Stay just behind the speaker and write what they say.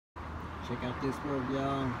Check out this work,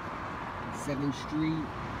 y'all. 7th Street,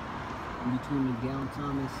 in between Miguel and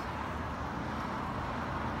Thomas.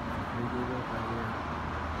 Pretty good work right here.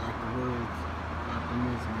 I like the words: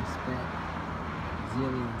 optimism, respect,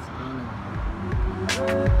 resilience, honor.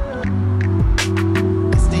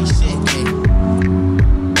 That's they shit,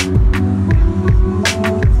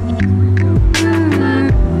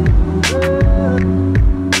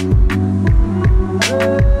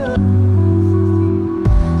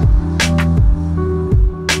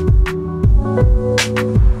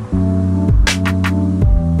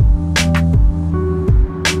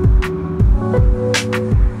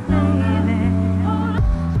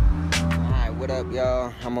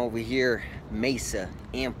 Y'all, I'm over here, Mesa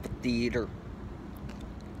Amphitheater.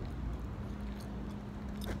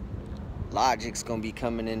 Logic's gonna be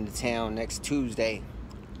coming into town next Tuesday.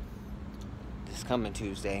 This coming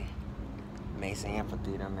Tuesday. Mesa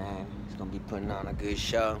Amphitheater, man. He's gonna be putting on a good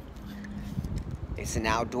show. It's an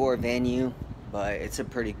outdoor venue, but it's a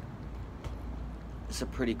pretty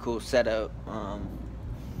cool setup.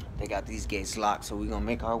 They got these gates locked, so we're gonna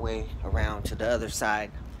make our way around to the other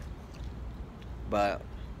side. But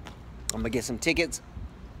I'm gonna get some tickets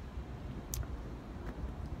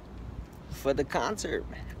for the concert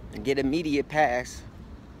and get a media pass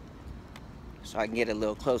so I can get a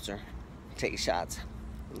little closer, take shots.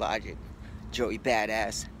 Logic, Joey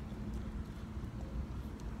Badass.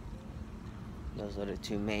 Those are the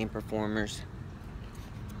two main performers.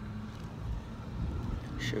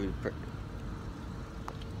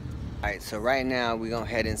 Alright, so right now we're gonna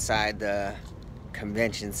head inside the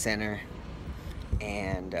convention center,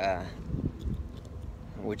 and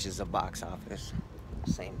which is a box office,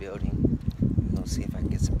 same building. We're gonna see if I can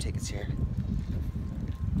get some tickets here.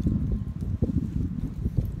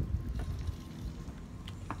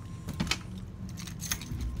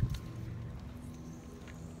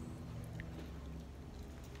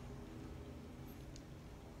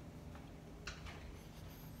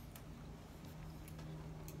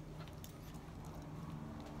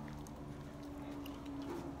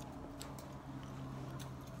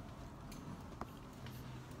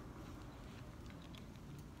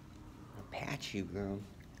 You, girl.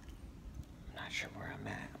 I'm not sure where I'm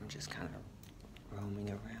at. I'm just kind of roaming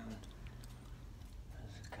around.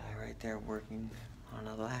 There's a guy right there working on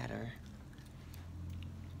a ladder.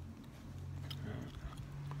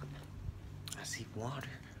 I see water.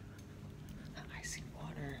 I see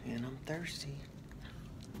water, and I'm thirsty. I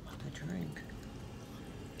want to drink.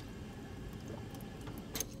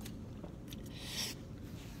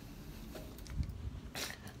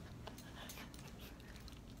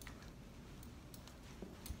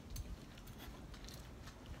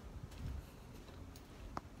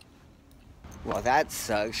 Well, that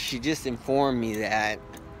sucks. She just informed me that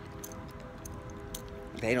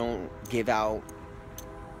they don't give out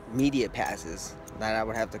media passes, that I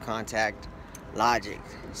would have to contact Logic.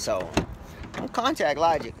 So I'm gonna contact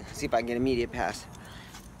Logic, see if I can get a media pass.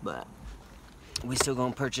 But we still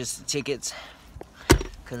gonna purchase the tickets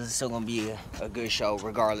because it's still gonna be a good show,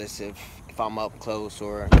 regardless if I'm up close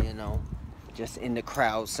or, you know, just in the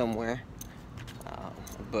crowd somewhere.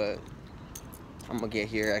 But I'm gonna get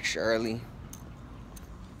here extra early,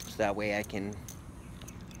 so that way I can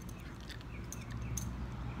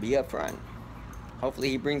be up front. Hopefully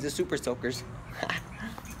he brings the super soakers.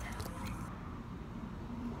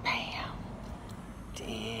 Bam.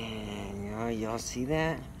 Damn, y'all see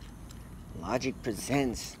that? Logic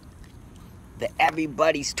presents the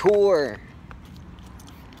Everybody's Tour.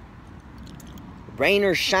 Rain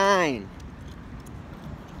or shine.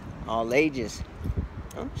 All ages.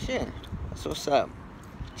 Oh shit, that's what's up.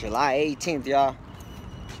 July 18th, y'all.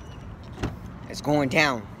 It's going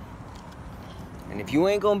down. And if you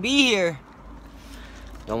ain't gonna be here,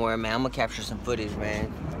 don't worry, man. I'm gonna capture some footage,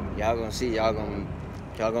 man. Y'all gonna see. Y'all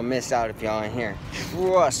gonna miss out if y'all ain't here.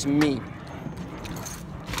 Trust me. All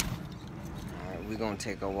right, we're gonna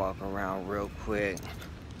take a walk around real quick.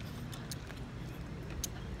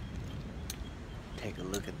 Take a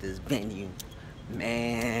look at this venue,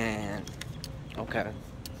 man. Okay.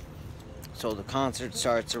 So the concert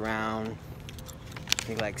starts around, I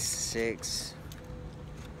think, like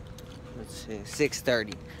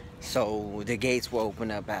 6:30. So the gates will open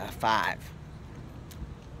up at 5.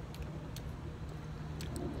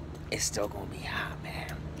 It's still gonna be hot,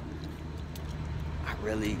 man. I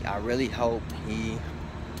really hope he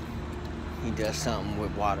does something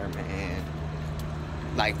with water, man.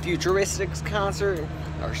 Like Futuristic's concert,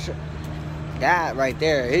 or that right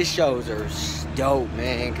there, his shows are dope,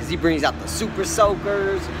 man, because he brings out the super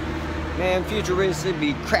soakers, man. Futuristic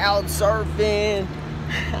be crowd surfing.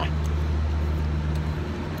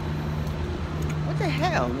 the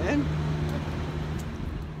hell, man?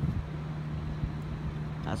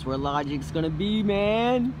 That's where Logic's gonna be,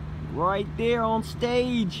 man. Right there on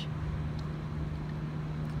stage.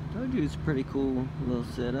 Told you it's a pretty cool little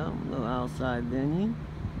setup, little outside venue.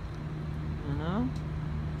 You know?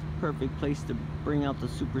 Perfect place to bring out the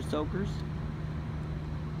super soakers.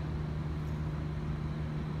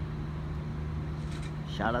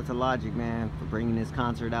 Shout out to Logic, man, for bringing this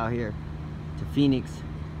concert out here to Phoenix.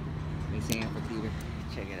 Let me say amphitheater.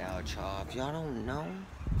 Check it out, y'all. If y'all don't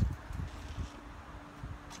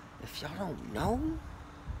know,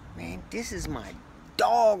 man, this is my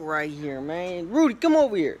dog right here, man. Rudy, come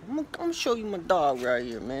over here. I'm gonna show you my dog right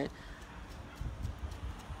here, man.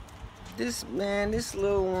 This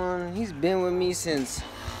little one, he's been with me since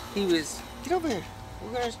he was. Get over here.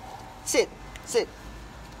 We're gonna sit. See.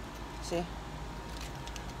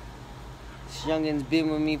 This youngin's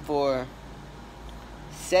been with me for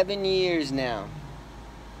 7 years now.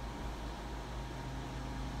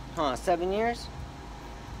 7 years?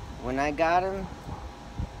 When I got him,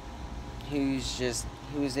 he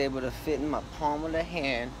was able to fit in my palm of the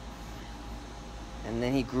hand. And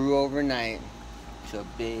then he grew overnight to a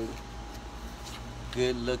big,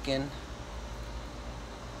 good looking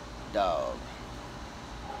dog.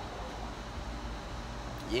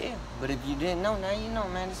 Yeah, but if you didn't know, now you know,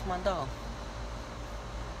 man, it's my dog.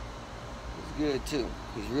 He's good too.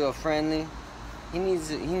 He's real friendly. He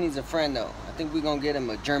needs a friend though. I think we're gonna get him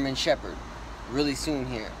a German Shepherd really soon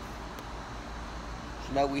here.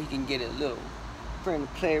 So that way he can get a little friend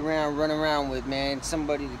to play around, run around with, man.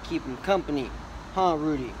 Somebody to keep him company. Huh,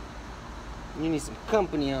 Rudy? You need some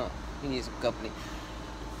company, huh? You need some company.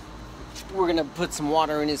 We're gonna put some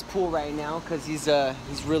water in his pool right now because he's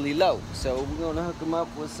really low. So we're gonna hook him up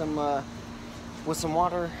with some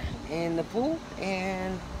water in the pool,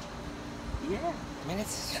 and yeah, man,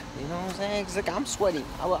 it's, you know what I'm saying? Cause like I'm sweating.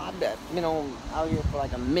 I've been out here for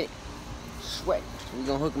like a minute, sweat. We're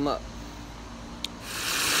gonna hook him up.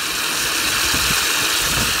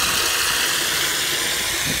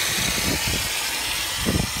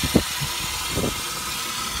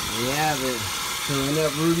 We have it. Filling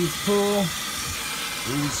up Rudy's pool.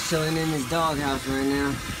 Rudy's chilling in his doghouse right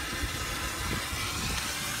now.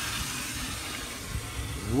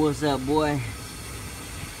 What's up, boy?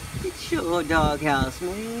 It's your doghouse,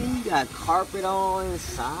 man. You got carpet all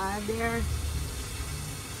inside there.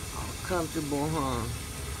 All comfortable, huh?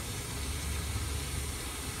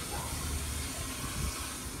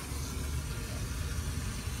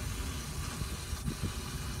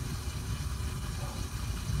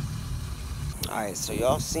 Alright, so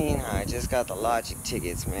y'all seen how I just got the Logic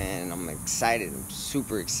tickets, man. I'm excited. I'm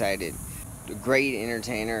super excited. A great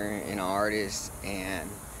entertainer and artist and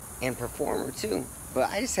performer too. But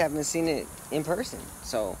I just haven't seen it in person.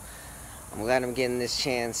 So I'm glad I'm getting this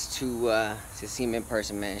chance to see him in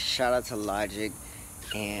person, man. Shout out to Logic.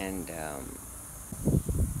 And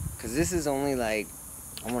cause this is only like,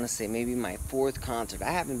 I wanna say maybe my 4th concert.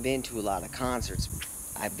 I haven't been to a lot of concerts.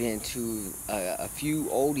 I've been to a few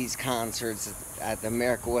oldies concerts at the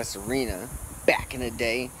America West Arena back in the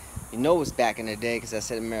day. You know it's back in the day because I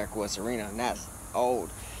said America West Arena, and that's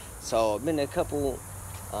old. So I've been to a couple,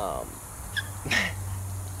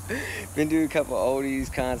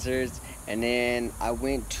 oldies concerts, and then I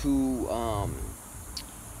went to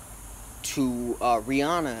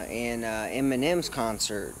Rihanna and Eminem's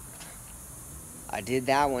concert. I did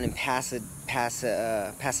that one in Pasadena.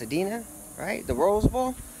 Right, the Rose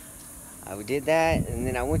Bowl. We did that, and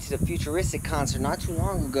then I went to the Futuristic concert not too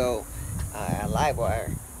long ago at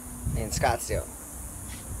Livewire in Scottsdale.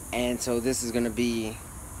 And so this is gonna be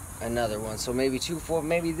another one. So maybe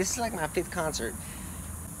maybe this is like my 5th concert.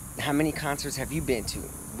 How many concerts have you been to?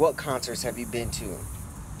 What concerts have you been to?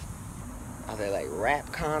 Are they like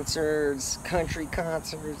rap concerts, country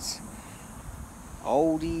concerts,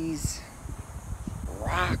 oldies,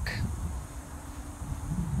 rock?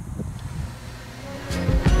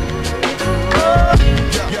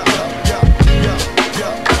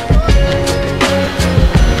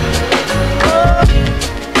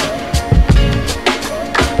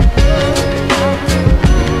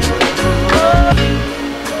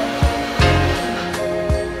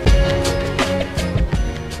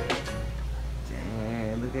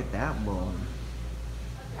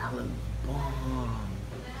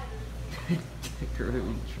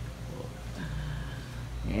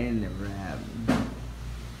 And the wrap.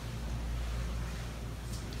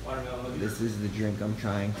 This is the drink I'm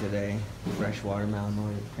trying today. Fresh watermelon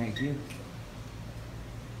oil. Thank you.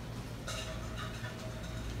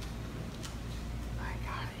 I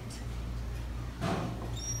got it.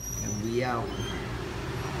 And we out.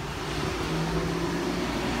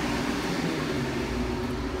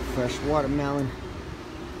 fresh watermelon.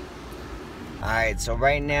 Alright, so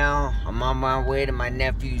right now I'm on my way to my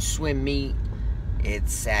nephew's swim meet.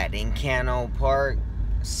 It's at Encano Park.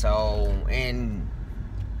 So, and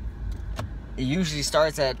it usually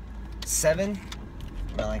starts at 7,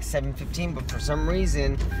 about like 7:15, but for some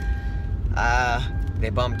reason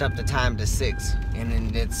they bumped up the time to 6, and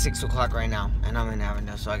then it's 6 o'clock right now, and I'm in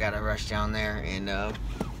Avondale, so I gotta rush down there. And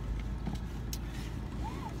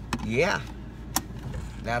yeah,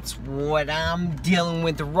 that's what I'm dealing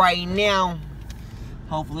with right now.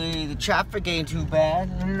 Hopefully the traffic ain't too bad,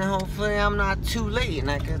 and hopefully I'm not too late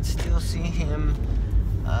and I can still see him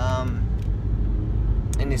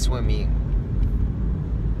in the swim meet.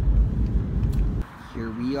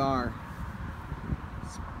 Here we are,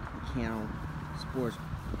 Encano Sports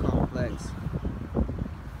Complex.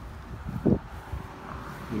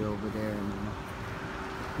 He over there in the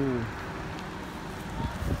pool.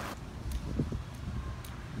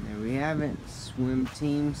 And there we have it, swim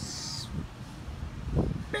team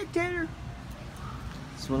spectator.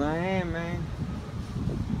 That's what I am, man.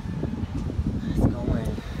 Let's go in,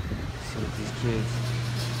 see what these kids.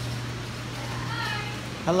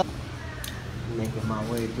 Hello. Making my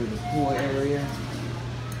way through the pool area.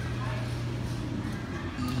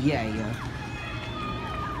 Yeah.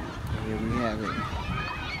 Here we have it.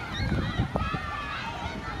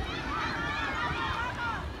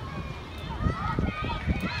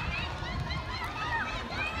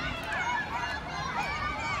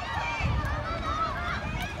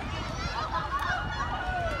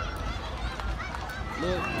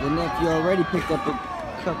 Look, the nephew already picked up a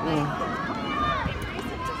couple.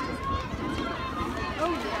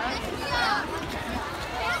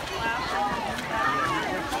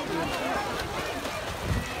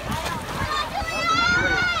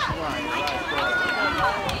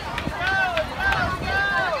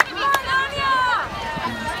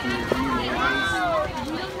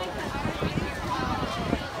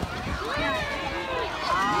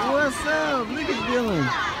 What's up? Look at Dylan.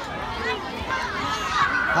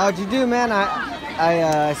 How'd you do, man?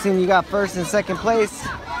 I seen you got first and second place.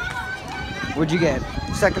 What'd you get?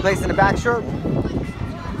 Second place in the backstroke?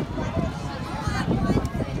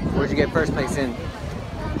 What'd you get first place in?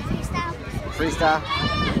 Freestyle. Freestyle?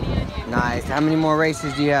 Nice. How many more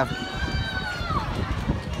races do you have?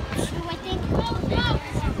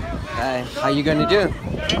 Okay. How you gonna do?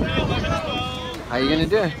 How you gonna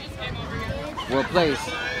do? What place?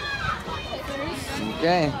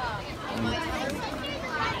 Okay.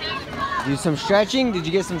 Do some stretching? Did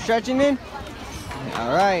you get some stretching in?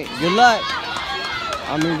 All right. Good luck.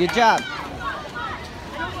 I mean, good job.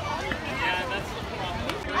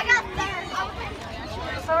 I got third.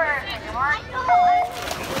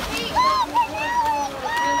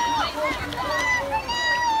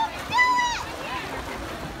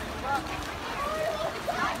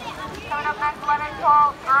 Coming up next, 11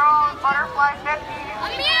 tall girls, butterfly 50.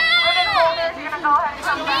 Ribbon holders, you're gonna go ahead and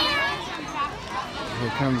come back. Here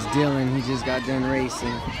comes Dylan. He just got done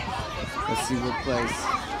racing. Let's see what place.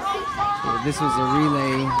 Yeah, this was a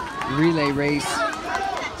relay race.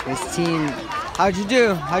 His team. How'd you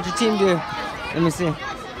do? How'd your team do? Let me see.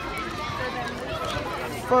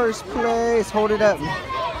 First place. Hold it up.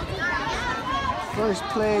 First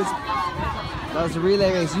place. That was a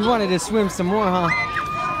relay race. You wanted to swim some more, huh?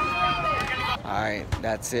 All right,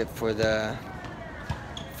 that's it for the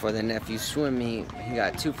nephew swim meet. He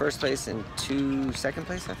got 2 first place and 2 second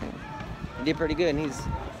place, I think. He did pretty good, and he's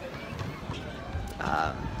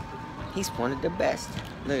one of the best.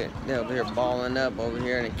 Look at, they're over here balling up over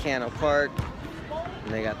here in Encano Park,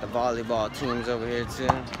 and they got the volleyball teams over here too.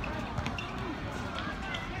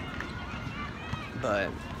 But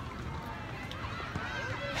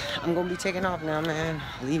I'm gonna be taking off now, man.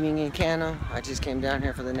 Leaving Encano. I just came down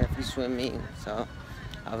here for the nephew swim meet, so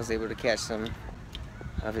I was able to catch some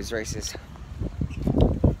of his races.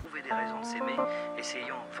 Trouver des raisons de s'aimer,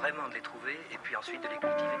 essayons vraiment de les trouver et puis ensuite de les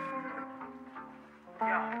cultiver.